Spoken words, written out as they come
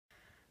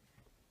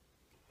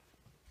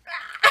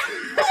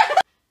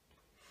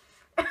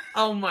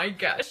Oh my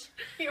gosh.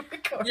 You're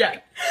recording. Yeah.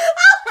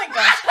 Oh my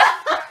gosh.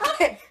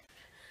 Okay.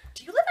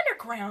 Do you live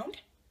underground?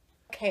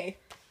 Okay.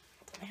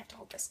 I have to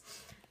hold this.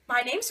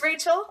 My name's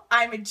Rachel.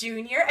 I'm a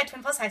junior at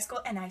Twin Falls High School,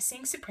 and I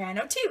sing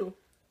soprano too.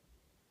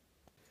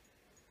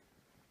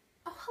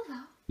 Oh,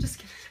 hello. Just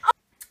kidding.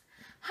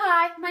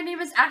 Hi, my name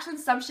is Ashlyn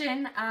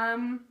Sumsion,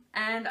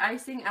 and I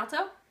sing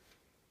alto.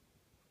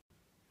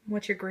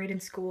 What's your grade in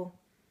school?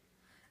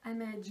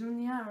 I'm a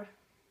junior.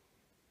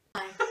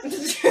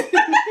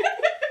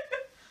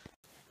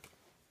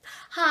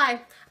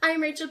 Hi,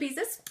 I'm Rachael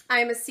Bezas.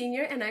 I'm a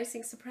senior and I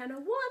sing soprano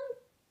 1. Are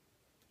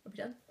we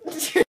done?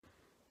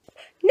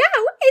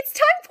 Now it's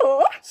time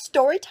for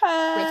Story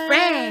time! With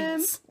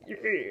Friends.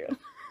 Yeah.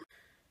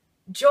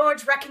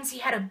 George reckons he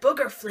had a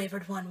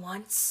booger-flavored one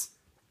once.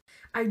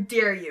 I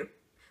dare you.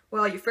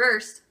 Well, you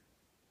first.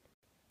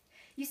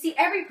 You see,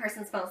 every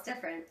person smells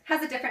different,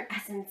 has a different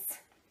essence.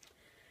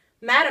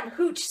 Madam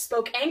Hooch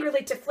spoke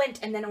angrily to Flint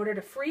and then ordered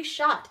a free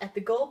shot at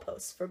the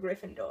goalposts for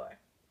Gryffindor.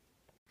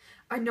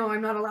 I know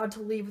I'm not allowed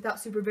to leave without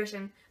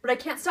supervision, but I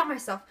can't stop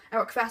myself. I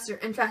work faster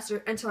and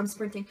faster until I'm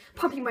sprinting,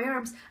 pumping my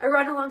arms. I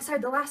run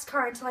alongside the last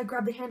car until I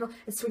grab the handle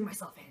and swing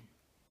myself in.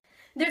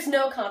 There's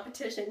no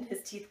competition,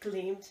 his teeth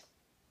gleamed.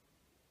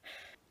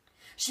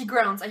 She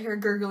groans. I hear a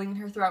gurgling in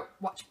her throat.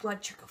 Watch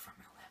blood trickle from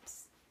her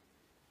lips.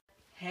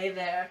 Hey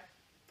there,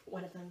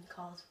 one of them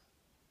called.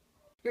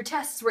 Your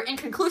tests were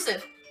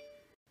inconclusive.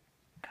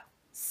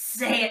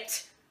 Say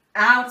it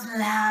out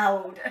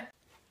loud.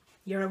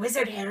 You're a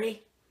wizard,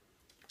 Harry.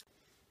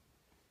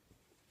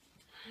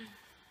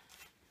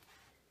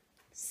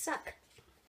 Suck.